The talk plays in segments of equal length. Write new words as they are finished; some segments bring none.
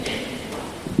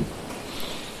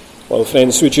Well,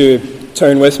 friends, would you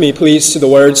turn with me, please, to the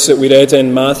words that we read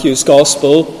in Matthew's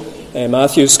Gospel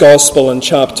in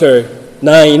chapter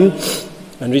 9,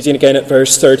 and reading again at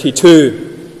verse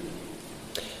 32.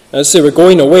 As they were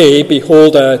going away,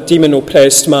 behold, a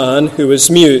demon-oppressed man who was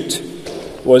mute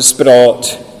was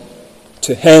brought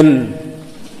to him.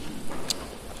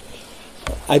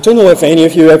 I don't know if any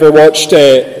of you ever watched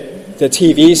the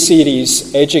TV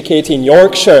series Educating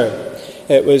Yorkshire.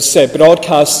 It was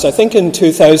broadcast, I think, in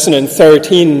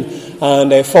 2013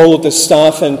 and followed the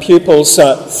staff and pupils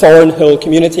at Thornhill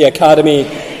Community Academy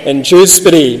in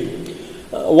Dewsbury.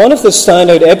 One of the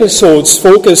standout episodes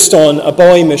focused on a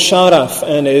boy, Musharraf,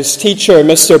 and his teacher,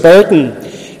 Mr. Burton.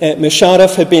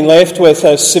 Musharraf had been left with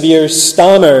a severe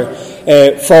stammer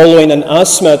following an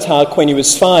asthma attack when he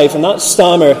was 5, and that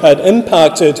stammer had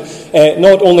impacted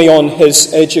not only on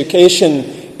his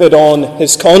education but on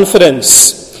his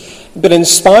confidence. But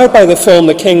inspired by the film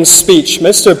The King's Speech,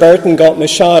 Mr. Burton got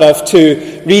Musharraf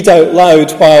to read out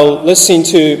loud while listening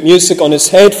to music on his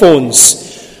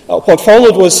headphones. What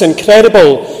followed was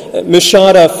incredible.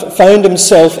 Musharraf found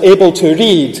himself able to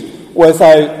read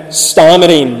without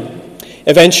stammering.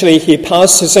 Eventually he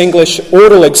passed his English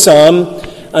oral exam,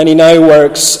 and he now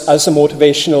works as a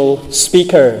motivational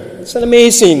speaker. It's an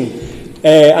amazing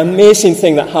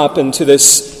thing that happened to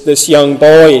this young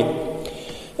boy.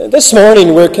 This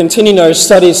morning we're continuing our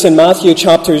studies in Matthew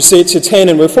chapters 8 to 10,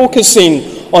 and we're focusing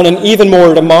on an even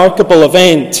more remarkable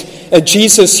event,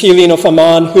 Jesus' healing of a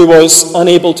man who was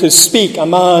unable to speak, a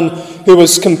man who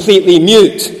was completely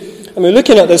mute. And we're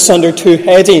looking at this under two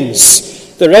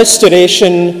headings: the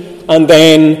restoration and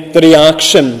then the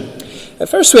reaction.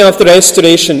 First we have the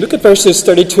restoration. Look at verses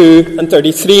 32 and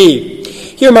 33.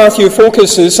 Here Matthew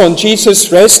focuses on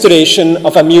Jesus' restoration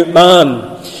of a mute man.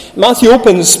 Matthew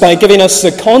opens by giving us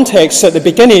the context at the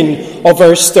beginning of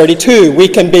verse 32. We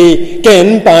can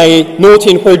begin by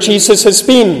noting where Jesus has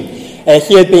been.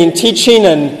 He had been teaching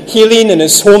and healing in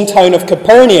his hometown of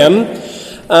Capernaum,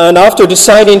 and after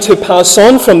deciding to pass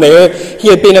on from there, he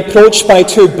had been approached by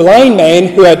two blind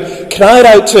men who had cried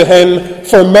out to him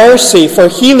for mercy, for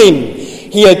healing.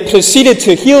 He had proceeded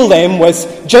to heal them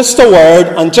with just a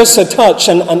word and just a touch,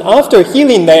 and after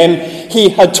healing them, he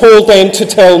had told them to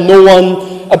tell no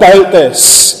one about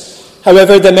this.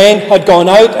 However, the men had gone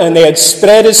out and they had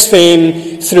spread his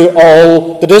fame through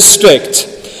all the district.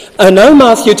 And now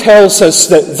Matthew tells us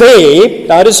that they,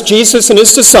 that is Jesus and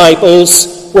his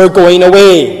disciples, were going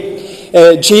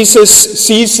away. Jesus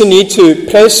sees the need to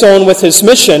press on with his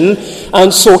mission,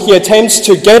 and so he attempts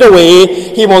to get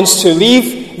away. He wants to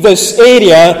leave this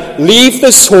area, leave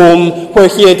this home where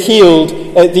he had healed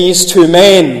these two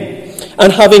men.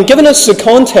 And having given us the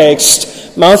context,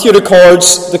 Matthew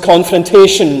records the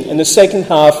confrontation in the second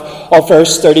half of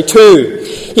verse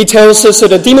 32. He tells us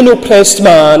that a demon-oppressed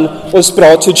man was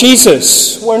brought to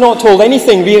Jesus. We're not told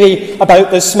anything really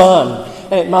about this man.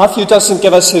 Matthew doesn't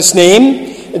give us his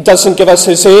name, doesn't give us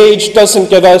his age, doesn't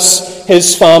give us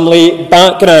his family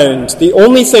background. The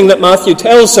only thing that Matthew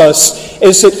tells us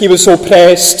is that he was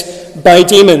oppressed by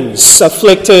demons,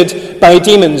 afflicted by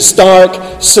demons,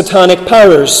 dark satanic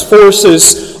powers,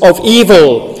 forces of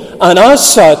evil. And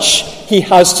as such, he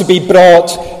has to be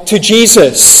brought to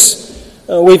Jesus.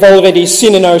 We've already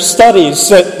seen in our studies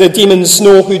that the demons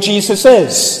know who Jesus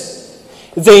is.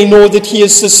 They know that he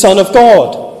is the Son of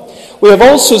God. We have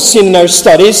also seen in our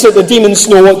studies that the demons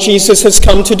know what Jesus has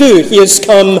come to do. He has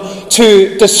come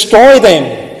to destroy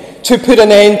them, to put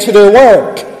an end to their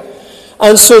work.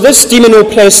 And so this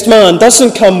demon-oppressed man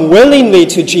doesn't come willingly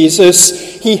to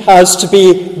Jesus. He has to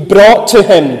be brought to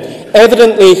him.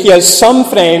 Evidently, he has some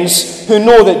friends who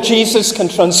know that Jesus can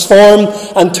transform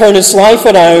and turn his life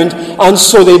around, and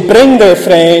so they bring their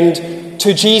friend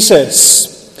to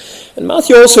Jesus. And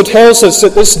Matthew also tells us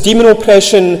that this demon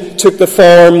oppression took the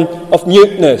form of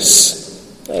muteness.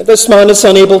 This man is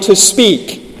unable to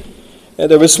speak.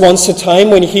 There was once a time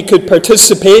when he could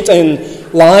participate in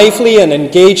lively and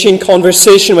engaging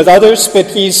conversation with others, but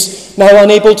he's now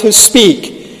unable to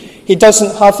speak. He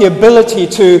doesn't have the ability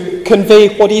to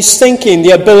convey what he's thinking,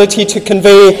 the ability to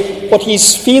convey what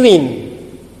he's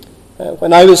feeling.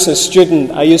 When I was a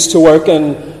student, I used to work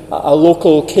in a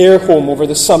local care home over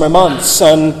the summer months,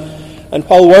 and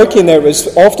while working there, it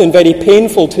was often very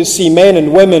painful to see men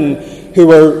and women who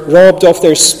were robbed of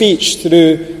their speech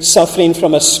through suffering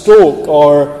from a stroke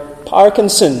or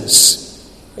Parkinson's.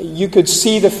 You could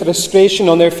see the frustration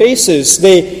on their faces.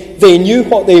 They knew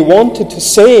what they wanted to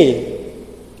say,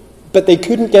 but they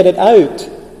couldn't get it out.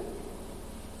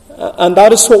 And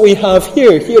that is what we have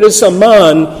here. Here is a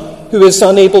man who is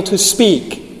unable to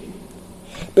speak,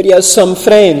 but he has some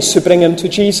friends who bring him to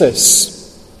Jesus.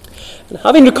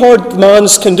 Having recorded the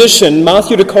man's condition,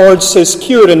 Matthew records his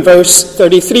cure in verse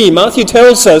 33. Matthew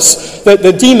tells us that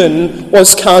the demon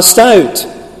was cast out.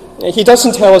 He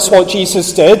doesn't tell us what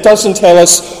Jesus did, doesn't tell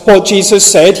us what Jesus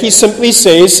said. He simply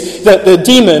says that the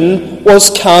demon was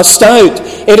cast out.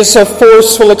 It is a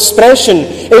forceful expression.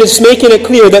 It is making it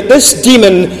clear that this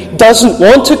demon doesn't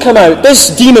want to come out.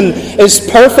 This demon is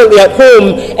perfectly at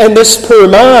home in this poor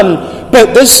man,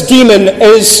 but this demon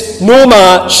is no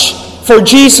match for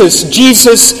Jesus.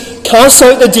 Jesus cast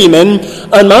out the demon,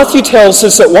 and Matthew tells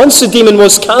us that once the demon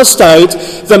was cast out,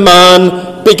 the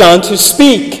man began to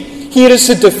speak. Here is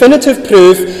the definitive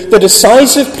proof, the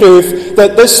decisive proof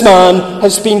that this man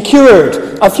has been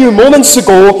cured. A few moments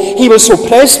ago, he was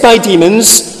oppressed by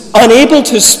demons, unable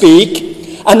to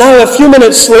speak, and now a few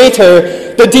minutes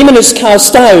later, the demon is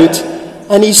cast out,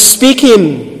 and he's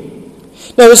speaking.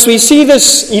 Now, as we see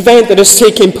this event that is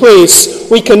taking place,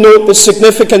 we can note the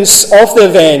significance of the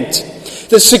event,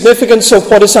 the significance of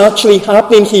what is actually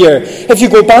happening here. If you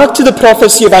go back to the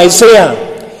prophecy of Isaiah,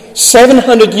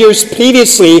 700 years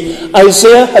previously,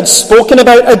 Isaiah had spoken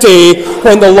about a day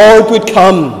when the Lord would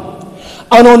come.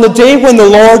 And on the day when the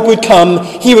Lord would come,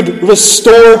 he would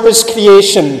restore his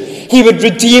creation. He would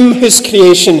redeem his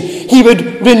creation. He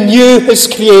would renew his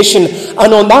creation.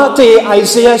 And on that day,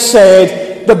 Isaiah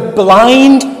said, the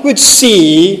blind would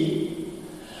see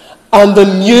and the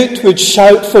mute would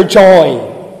shout for joy.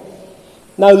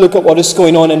 Now look at what is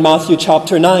going on in Matthew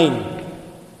chapter 9.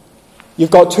 You've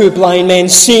got two blind men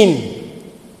seeing,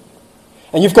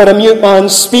 and you've got a mute man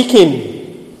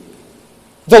speaking.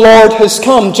 The Lord has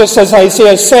come, just as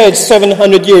Isaiah said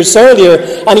 700 years earlier,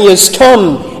 and he has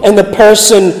come in the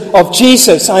person of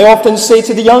Jesus. I often say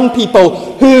to the young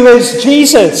people, who is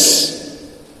Jesus?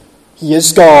 He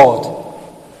is God.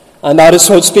 And that is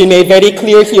what's been made very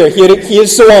clear here. He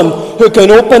is the one who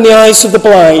can open the eyes of the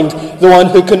blind, the one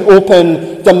who can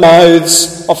open the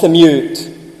mouths of the mute.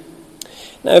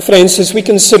 Now, friends, as we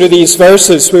consider these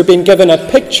verses, we're being given a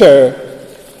picture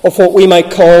of what we might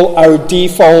call our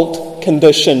default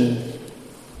condition.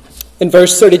 In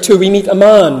verse 32, we meet a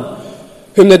man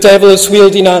whom the devil is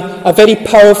wielding a very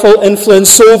powerful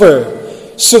influence over,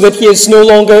 so that he is no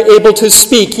longer able to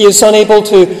speak. He is unable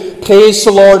to praise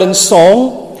the Lord in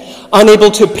song, unable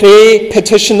to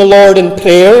petition the Lord in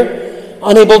prayer,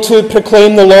 unable to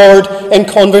proclaim the Lord in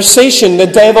conversation. The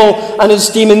devil and his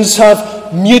demons have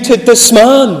muted this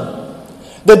man.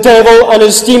 The devil and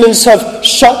his demons have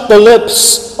shut the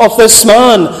lips of this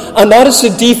man, and that is the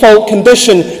default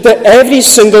condition that every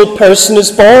single person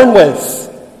is born with.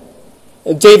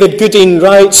 David Gooding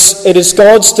writes, it is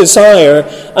God's desire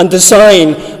and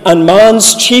design and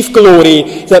man's chief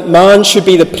glory that man should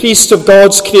be the priest of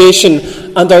God's creation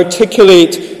and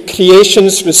articulate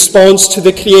creation's response to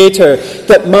the Creator,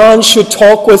 that man should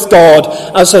talk with God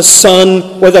as a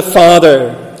son with a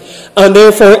father. And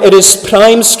therefore it is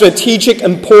prime strategic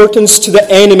importance to the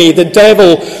enemy, the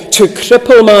devil, to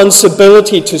cripple man's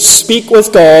ability to speak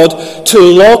with God, to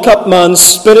lock up man's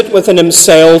spirit within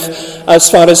himself, as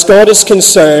far as God is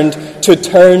concerned, to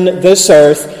turn this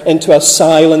earth into a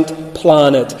silent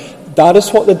planet. That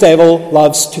is what the devil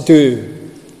loves to do.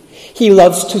 He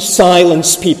loves to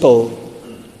silence people.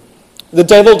 The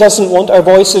devil doesn't want our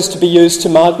voices to be used to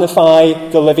magnify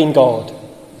the living God.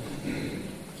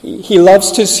 He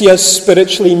loves to see us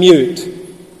spiritually mute.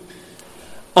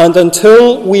 And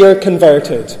until we are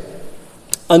converted,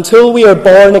 until we are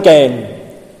born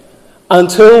again,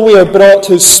 until we are brought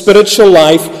to spiritual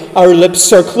life, our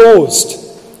lips are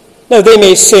closed. Now, they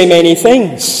may say many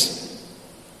things,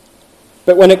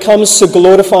 but when it comes to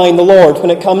glorifying the Lord, when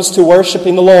it comes to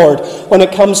worshipping the Lord, when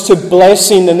it comes to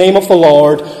blessing the name of the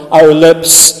Lord, our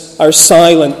lips are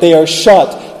silent. They are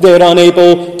shut. They are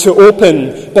unable to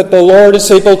open, but the Lord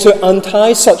is able to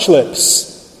untie such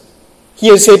lips. He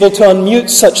is able to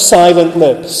unmute such silent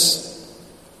lips.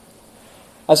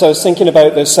 As I was thinking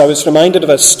about this, I was reminded of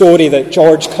a story that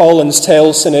George Collins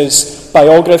tells in his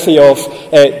biography of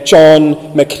John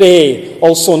McCrae,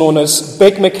 also known as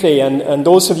Big McCrae. And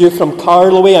those of you from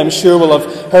Carloway, I'm sure, will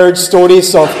have heard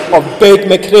stories of Big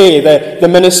McCrae, the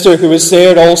minister who was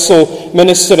there, also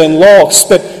minister in Lochs.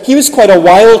 But he was quite a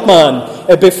wild man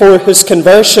before his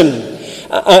conversion.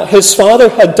 His father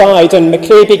had died, and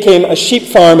McCrae became a sheep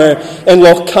farmer in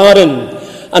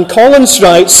Lochcarron. And Collins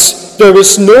writes, there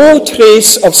was no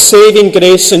trace of saving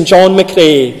grace in John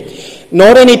McCrae,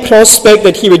 nor any prospect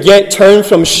that he would yet turn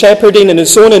from shepherding in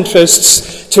his own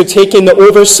interests to taking the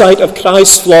oversight of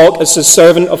Christ's flock as the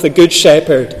servant of the Good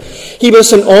Shepherd. He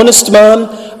was an honest man,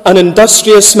 an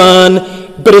industrious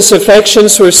man, but his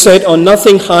affections were set on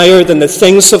nothing higher than the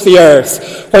things of the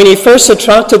earth. When he first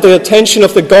attracted the attention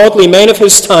of the godly men of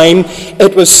his time,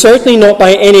 it was certainly not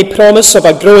by any promise of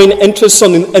a growing interest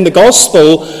in the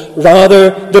gospel, rather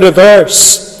the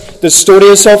reverse. The story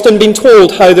has often been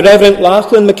told how the Reverend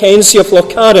Lachlan Mackenzie of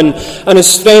Lochcarron and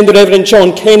his friend the Reverend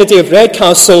John Kennedy of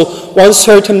Redcastle once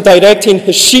heard him directing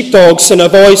his sheepdogs in a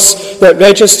voice that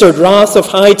registered wrath of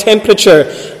high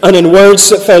temperature and in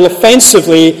words that fell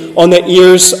offensively on the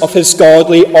ears of his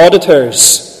godly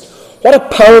auditors. "What a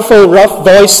powerful, rough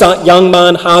voice that young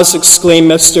man has,"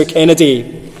 exclaimed Mr. Kennedy.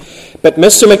 But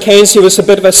Mr. Mackenzie was a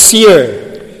bit of a seer.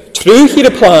 "True," he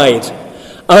replied,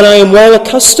 "and I am well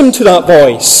accustomed to that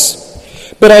voice.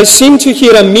 But I seem to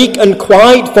hear a meek and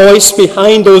quiet voice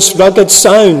behind those rugged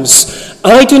sounds.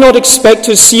 I do not expect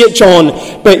to see it, John,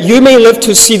 but you may live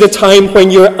to see the time when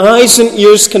your eyes and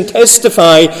ears can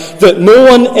testify that no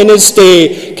one in his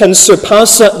day can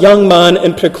surpass that young man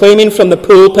in proclaiming from the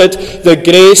pulpit the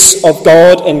grace of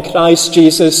God in Christ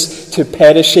Jesus to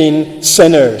perishing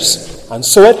sinners." And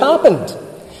so it happened.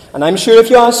 And I'm sure if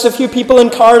you asked a few people in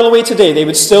Carloway today, they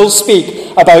would still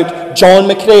speak about John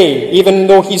McRae, even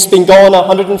though he's been gone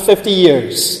 150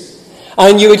 years.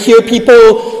 And you would hear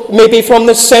people maybe from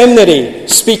the seminary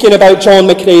speaking about John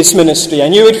McRae's ministry.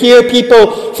 And you would hear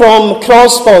people from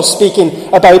Crossbow speaking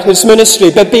about his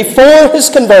ministry. But before his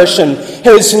conversion,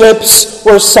 his lips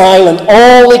were silent.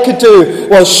 All he could do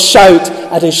was shout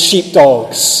at his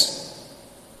sheepdogs.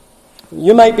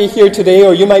 You might be here today,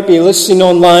 or you might be listening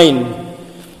online,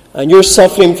 and you're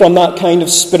suffering from that kind of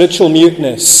spiritual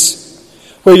muteness,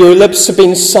 where your lips have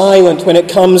been silent when it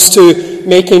comes to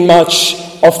making much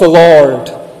of the Lord.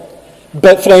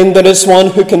 But friend, there is one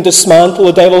who can dismantle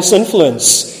the devil's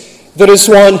influence. There is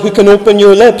one who can open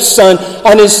your lips, and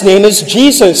his name is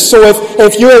Jesus. So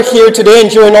if you are here today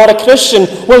and you're not a Christian,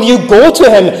 will you go to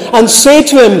him and say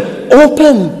to him,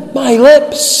 "Open my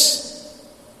lips"?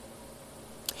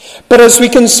 But as we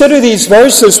consider these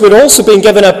verses, we're also being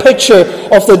given a picture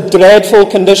of the dreadful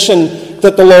condition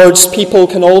that the Lord's people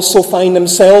can also find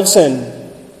themselves in.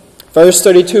 Verse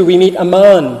 32, we meet a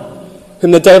man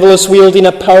whom the devil is wielding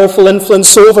a powerful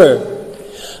influence over.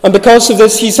 And because of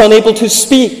this, he's unable to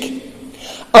speak,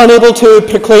 unable to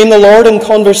proclaim the Lord in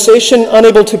conversation,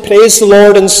 unable to praise the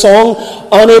Lord in song,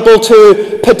 unable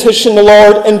to petition the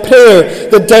Lord in prayer.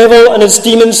 The devil and his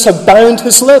demons have bound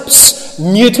his lips,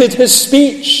 muted his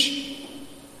speech.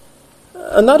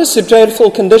 And that is the dreadful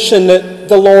condition that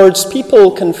the Lord's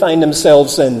people can find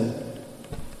themselves in.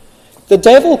 The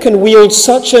devil can wield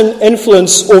such an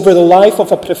influence over the life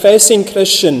of a professing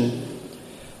Christian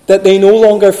that they no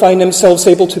longer find themselves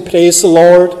able to praise the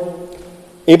Lord,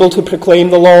 able to proclaim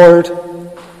the Lord,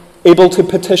 able to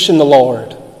petition the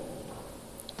Lord.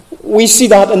 We see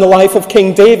that in the life of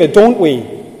King David, don't we?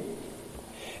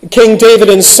 King David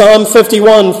in Psalm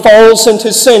 51 falls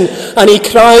into sin, and he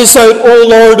cries out, "O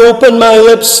Lord, open my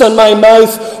lips, and my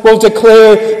mouth will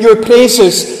declare your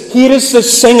praises." Here is the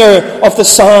singer of the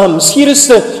Psalms. Here is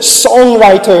the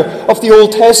songwriter of the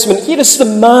Old Testament. Here is the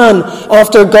man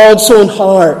after God's own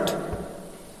heart.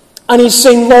 And he's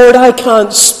saying, "Lord, I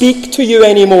can't speak to you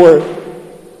anymore.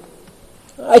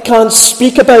 I can't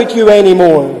speak about you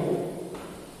anymore."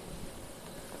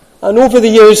 And over the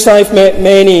years, I've met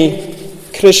many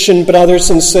Christian brothers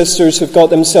and sisters who've got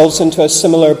themselves into a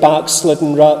similar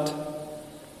backslidden rut,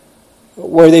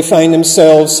 where they find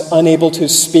themselves unable to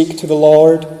speak to the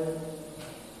Lord,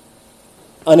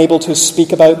 unable to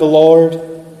speak about the Lord,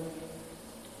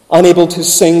 unable to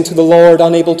sing to the Lord,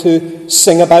 unable to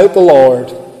sing about the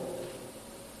Lord.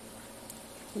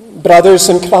 Brothers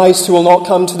in Christ who will not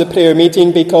come to the prayer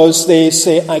meeting because they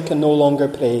say, "I can no longer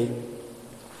pray."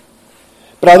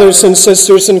 Brothers and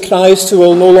sisters in Christ who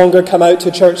will no longer come out to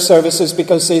church services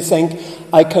because they think,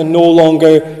 "I can no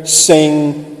longer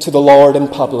sing to the Lord in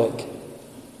public."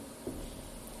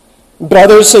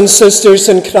 Brothers and sisters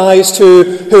in Christ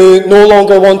who no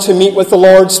longer want to meet with the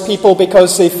Lord's people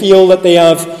because they feel that they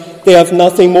have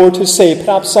nothing more to say.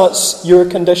 Perhaps that's your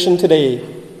condition today.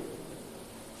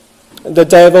 The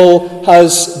devil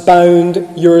has bound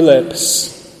your lips.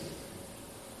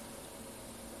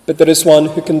 But there is one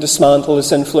who can dismantle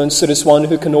his influence. There is one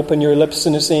who can open your lips,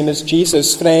 and his name is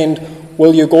Jesus. Friend,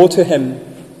 will you go to him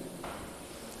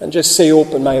and just say,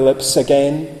 "Open my lips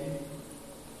again.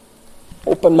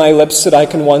 Open my lips that I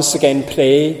can once again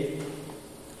pray.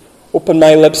 Open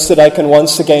my lips that I can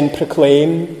once again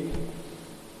proclaim.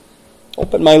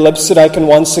 Open my lips that I can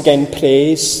once again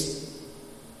praise."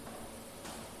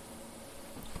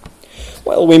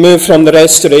 Well, we move from the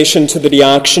restoration to the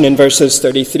reaction in verses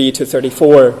 33 to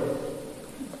 34.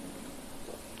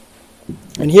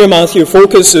 And here Matthew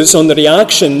focuses on the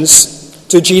reactions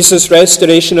to Jesus'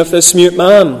 restoration of this mute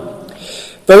man.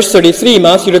 Verse 33,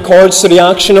 Matthew records the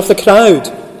reaction of the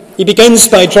crowd. He begins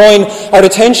by drawing our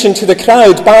attention to the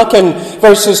crowd. Back in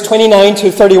verses 29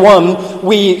 to 31,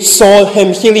 we saw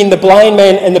him healing the blind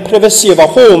man in the privacy of a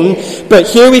home, but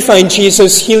here we find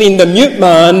Jesus healing the mute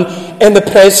man in the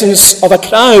presence of a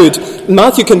crowd.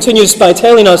 Matthew continues by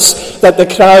telling us that the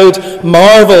crowd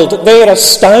marveled. They're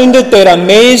astounded, they're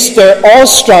amazed, they're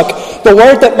awestruck. The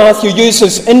word that Matthew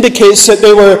uses indicates that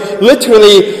they were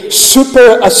literally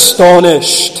super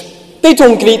astonished. They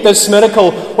don't greet this miracle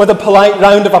with a polite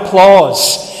round of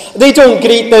applause. They don't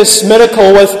greet this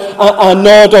miracle with a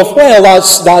nod of, well,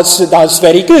 that's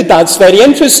very good, that's very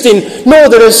interesting. No,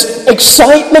 there is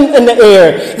excitement in the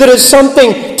air. There is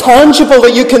something tangible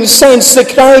that you can sense. The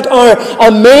crowd are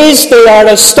amazed, they are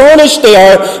astonished, they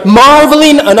are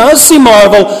marveling, and as they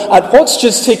marvel at what's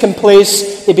just taken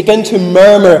place, they begin to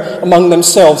murmur among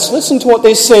themselves. Listen to what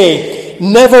they say.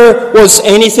 Never was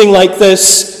anything like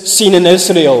this seen in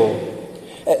Israel.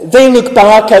 They look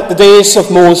back at the days of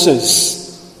Moses,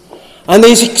 and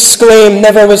they exclaim,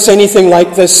 never was anything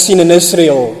like this seen in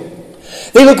Israel.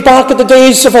 They look back at the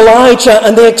days of Elijah,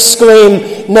 and they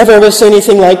exclaim, never was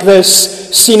anything like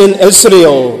this seen in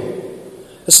Israel.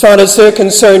 As far as they're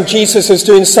concerned, Jesus is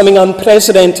doing something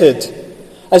unprecedented.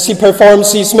 As he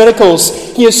performs these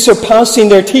miracles, he is surpassing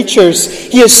their teachers.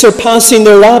 He is surpassing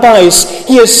their rabbis.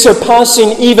 He is surpassing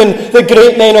even the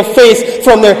great men of faith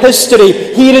from their history.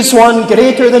 Here is one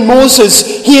greater than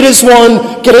Moses. Here is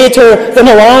one greater than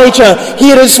Elijah.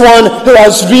 Here is one who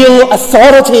has real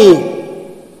authority.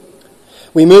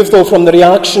 We move, though, from the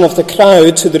reaction of the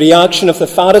crowd to the reaction of the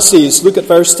Pharisees. Look at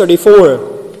verse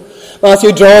 34.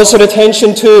 Matthew draws our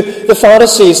attention to the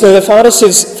Pharisees. Now, the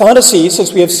Pharisees,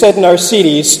 as we have said in our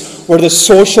series, were the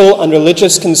social and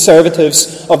religious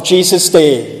conservatives of Jesus'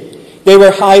 day. They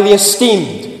were highly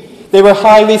esteemed. They were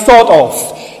highly thought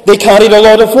of. They carried a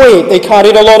lot of weight. They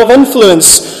carried a lot of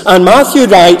influence. And Matthew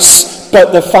writes,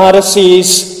 but the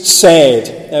Pharisees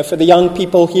said. Now, for the young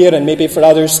people here, and maybe for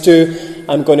others too,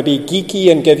 I'm going to be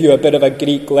geeky and give you a bit of a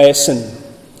Greek lesson.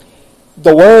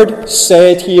 The word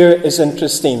said here is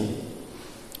interesting.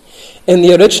 In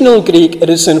the original Greek, it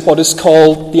is in what is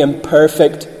called the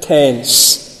imperfect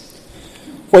tense,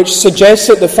 which suggests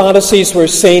that the Pharisees were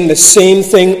saying the same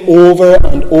thing over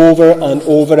and over and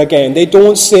over again. They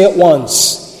don't say it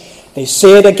once. They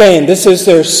say it again. This is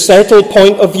their settled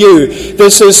point of view.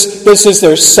 This is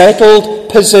their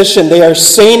settled position. They are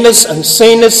saying this and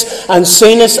saying this and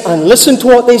saying this, and listen to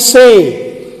what they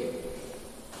say.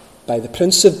 By the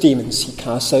prince of demons, he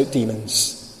casts out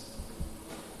demons.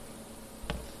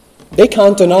 They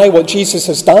can't deny what Jesus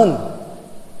has done.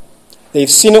 They've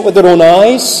seen it with their own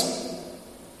eyes.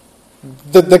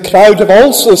 The crowd have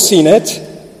also seen it.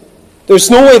 There's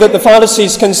no way that the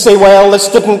Pharisees can say, well, this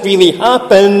didn't really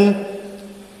happen.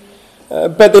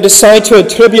 But they decide to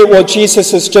attribute what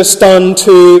Jesus has just done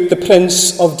to the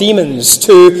prince of demons,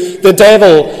 to the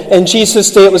devil. In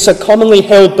Jesus' day, it was a commonly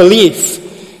held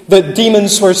belief that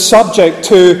demons were subject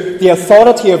to the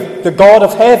authority of the God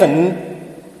of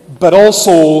heaven, but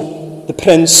also the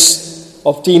prince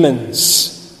of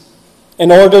demons.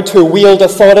 In order to wield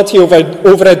authority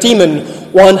over a demon,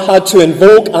 one had to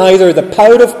invoke either the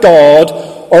power of God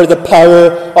or the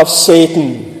power of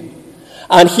Satan.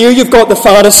 And here you've got the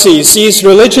Pharisees, these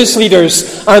religious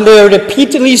leaders, and they are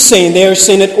repeatedly saying, they are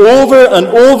saying it over and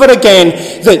over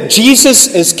again, that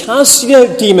Jesus is casting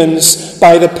out demons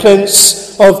by the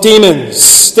prince of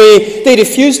demons. They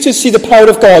refuse to see the power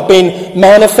of God being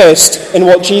manifest in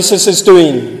what Jesus is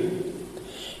doing.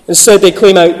 Instead, they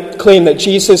claim that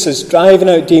Jesus is driving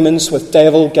out demons with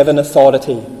devil-given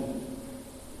authority.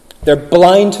 They're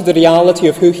blind to the reality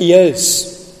of who he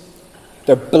is.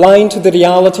 They're blind to the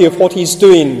reality of what he's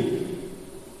doing.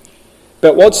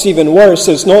 But what's even worse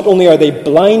is not only are they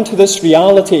blind to this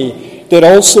reality,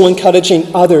 they're also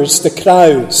encouraging others, the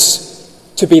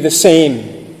crowds, to be the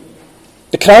same.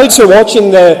 The crowds are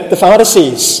watching the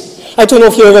Pharisees. I don't know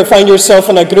if you ever find yourself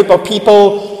in a group of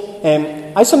people.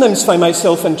 I sometimes find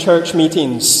myself in church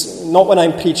meetings, not when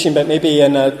I'm preaching, but maybe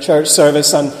in a church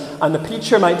service, and the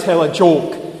preacher might tell a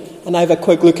joke, and I have a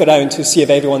quick look around to see if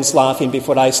everyone's laughing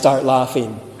before I start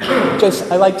laughing.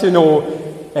 I like to know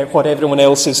what everyone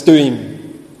else is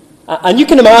doing. And you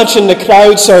can imagine the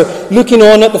crowds are looking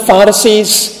on at the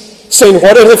Pharisees, saying,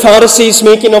 what are the Pharisees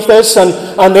making of this?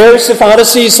 And there's the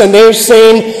Pharisees, and they're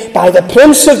saying, by the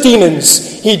prince of demons,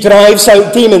 he drives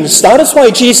out demons. That is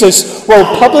why Jesus will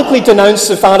publicly denounce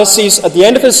the Pharisees at the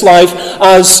end of his life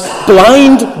as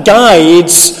blind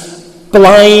guides,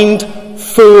 blind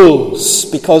fools,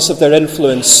 because of their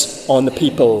influence on the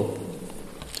people.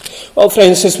 Well,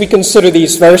 friends, as we consider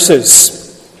these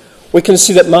verses, we can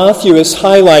see that Matthew is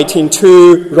highlighting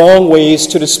two wrong ways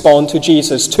to respond to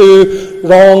Jesus, two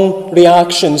wrong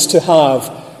reactions to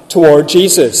have toward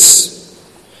Jesus.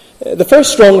 The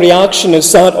first wrong reaction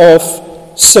is that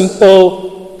of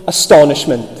simple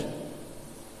astonishment.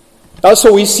 That's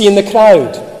what we see in the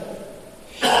crowd.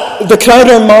 The crowd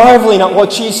are marveling at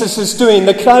what Jesus is doing.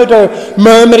 The crowd are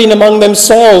murmuring among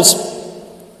themselves,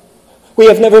 "We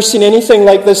have never seen anything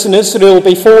like this in Israel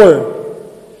before."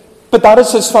 But that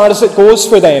is as far as it goes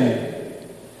for them.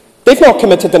 They've not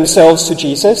committed themselves to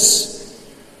Jesus.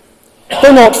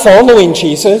 They're not following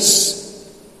Jesus.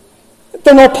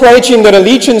 They're not pledging their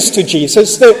allegiance to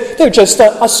Jesus. They're just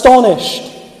astonished.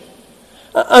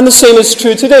 And the same is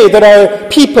true today. There are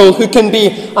people who can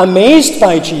be amazed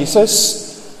by Jesus,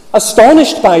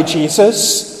 astonished by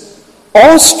Jesus,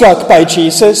 awestruck by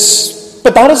Jesus,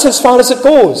 but that is as far as it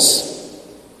goes.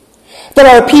 There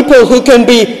are people who can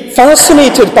be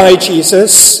fascinated by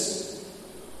Jesus,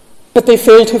 but they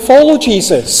fail to follow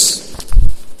Jesus.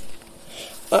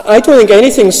 I don't think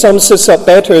anything sums this up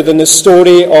better than the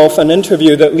story of an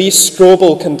interview that Lee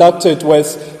Strobel conducted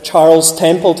with Charles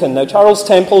Templeton. Now, Charles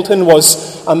Templeton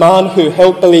was a man who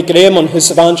helped Billy Graham on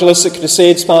his evangelistic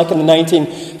crusades back in the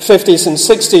 1950s and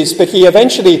 60s, but he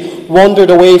eventually wandered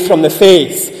away from the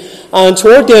faith. And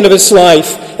toward the end of his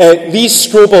life, Lee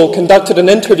Strobel conducted an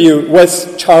interview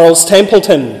with Charles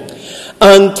Templeton.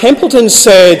 And Templeton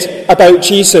said about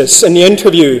Jesus in the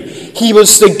interview, "He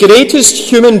was the greatest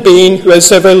human being who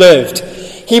has ever lived.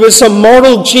 He was a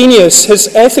moral genius.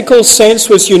 His ethical sense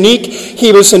was unique.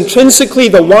 He was intrinsically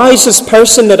the wisest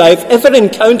person that I've ever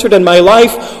encountered in my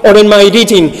life or in my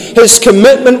reading. His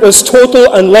commitment was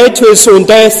total and led to his own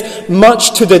death,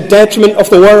 much to the detriment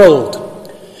of the world."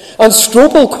 And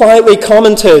Strobel quietly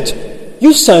commented,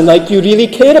 "You sound like you really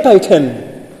care about him."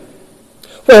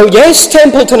 "Well, yes,"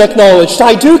 Templeton acknowledged,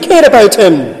 "I do care about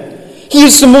him. He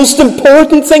is the most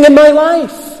important thing in my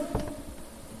life."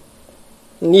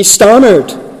 And he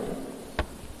stammered,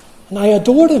 "And I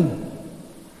adore him.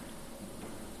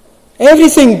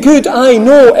 Everything good I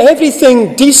know,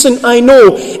 everything decent I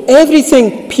know,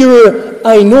 everything pure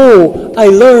I know, I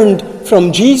learned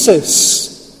from Jesus."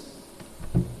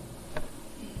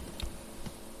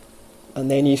 And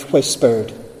then he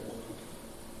whispered,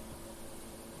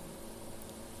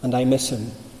 "And I miss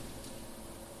him."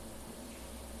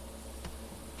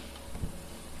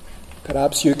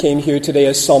 Perhaps you came here today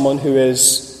as someone who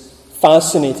is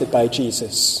fascinated by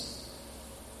Jesus,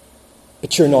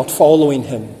 but you're not following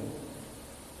him.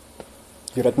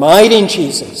 You're admiring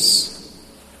Jesus,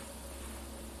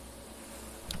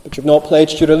 but you've not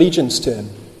pledged your allegiance to him.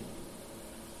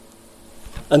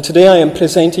 And today I am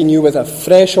presenting you with a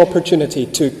fresh opportunity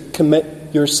to commit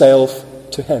yourself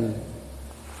to him.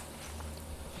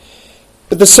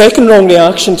 But the second wrong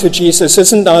reaction to Jesus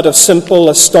isn't that of simple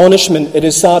astonishment, it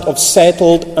is that of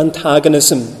settled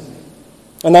antagonism.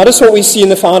 And that is what we see in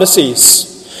the Pharisees.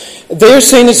 They're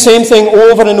saying the same thing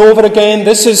over and over again.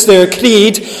 This is their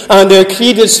creed, and their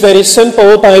creed is very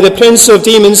simple. By the prince of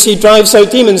demons, he drives out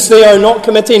demons. They are not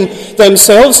committing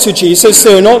themselves to Jesus.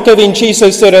 They are not giving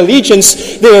Jesus their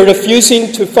allegiance. They are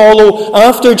refusing to follow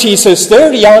after Jesus. Their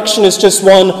reaction is just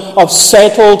one of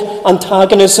settled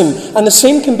antagonism. And the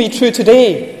same can be true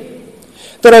today.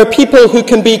 There are people who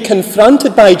can be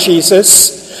confronted by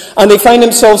Jesus, and they find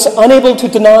themselves unable to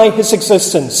deny his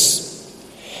existence.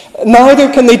 Neither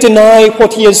can they deny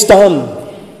what he has done,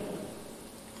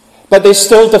 but they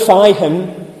still defy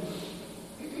him.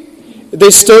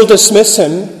 They still dismiss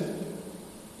him.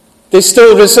 They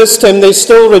still resist him. They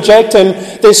still reject him.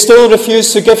 They still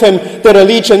refuse to give him their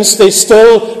allegiance. They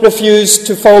still refuse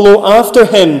to follow after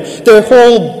him. Their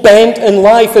whole bent in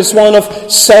life is one of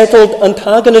settled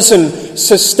antagonism,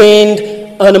 sustained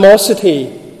animosity.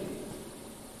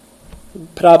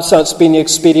 Perhaps that's been the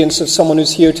experience of someone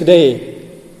who's here today.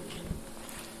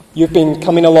 You've been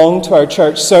coming along to our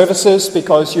church services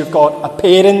because you've got a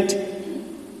parent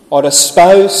or a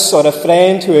spouse or a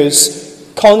friend who is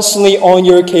constantly on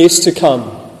your case to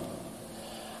come.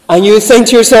 And you think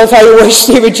to yourself, I wish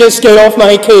they would just get off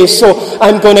my case, so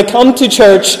I'm going to come to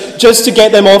church just to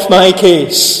get them off my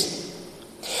case.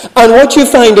 And what you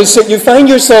find is that you find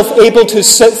yourself able to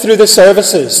sit through the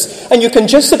services, and you can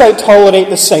just about tolerate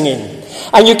the singing.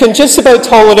 And you can just about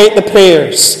tolerate the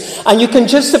prayers. And you can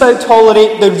just about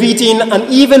tolerate the reading and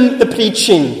even the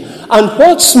preaching. And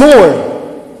what's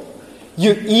more,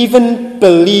 you even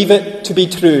believe it to be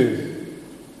true.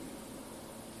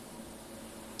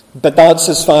 But that's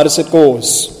as far as it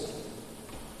goes.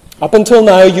 Up until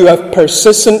now, you have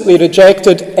persistently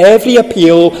rejected every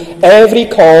appeal, every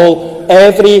call,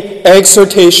 every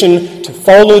exhortation to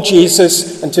follow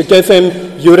Jesus and to give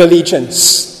him your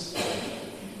allegiance.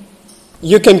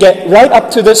 You can get right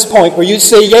up to this point where you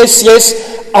say, yes,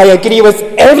 I agree with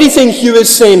everything Hugh is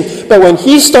saying, but when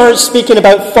he starts speaking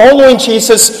about following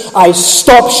Jesus, I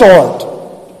stop short.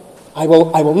 I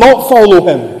will not follow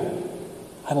him.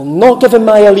 I will not give him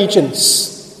my allegiance.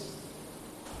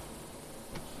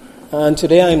 And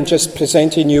today I'm just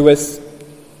presenting you with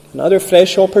another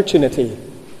fresh opportunity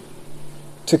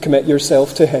to commit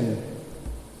yourself to him.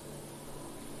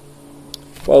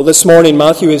 Well, this morning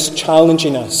Matthew is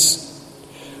challenging us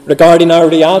regarding our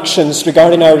reactions,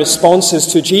 regarding our responses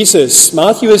to Jesus.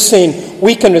 Matthew is saying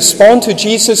we can respond to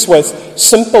Jesus with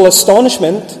simple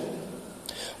astonishment,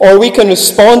 or we can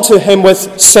respond to him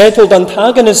with settled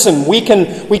antagonism. We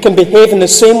can behave in the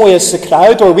same way as the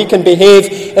crowd, or we can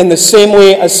behave in the same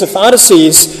way as the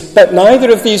Pharisees. But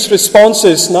neither of these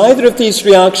responses, neither of these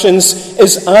reactions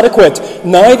is adequate.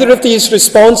 Neither of these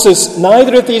responses,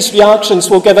 neither of these reactions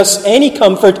will give us any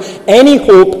comfort, any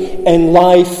hope in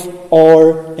life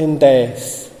or in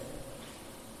death.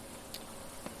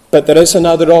 But there is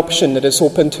another option that is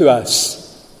open to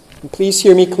us. And please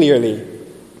hear me clearly.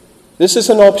 This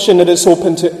is an option that is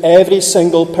open to every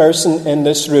single person in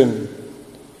this room,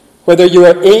 whether you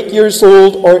are 8 years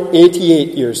old or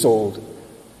 88 years old.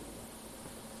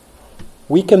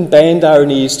 We can bend our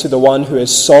knees to the one who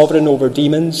is sovereign over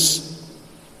demons,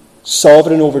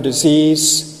 sovereign over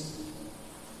disease,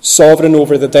 sovereign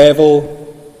over the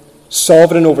devil,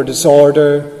 sovereign over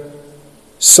disorder,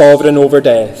 sovereign over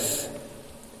death.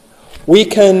 We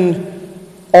can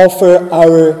offer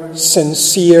our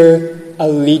sincere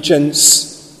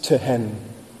allegiance to him,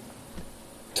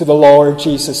 to the Lord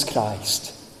Jesus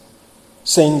Christ,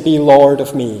 saying, "Be Lord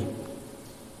of me,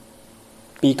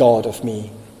 be God of me."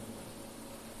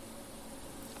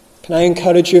 Can I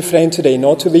encourage you, friend, today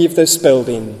not to leave this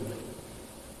building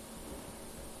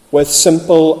with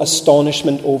simple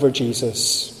astonishment over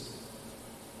Jesus.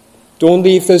 Don't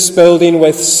leave this building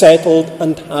with settled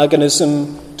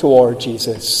antagonism toward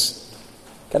Jesus.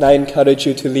 Can I encourage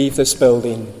you to leave this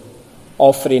building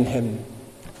offering him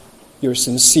your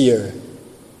sincere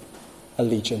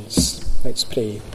allegiance? Let's pray.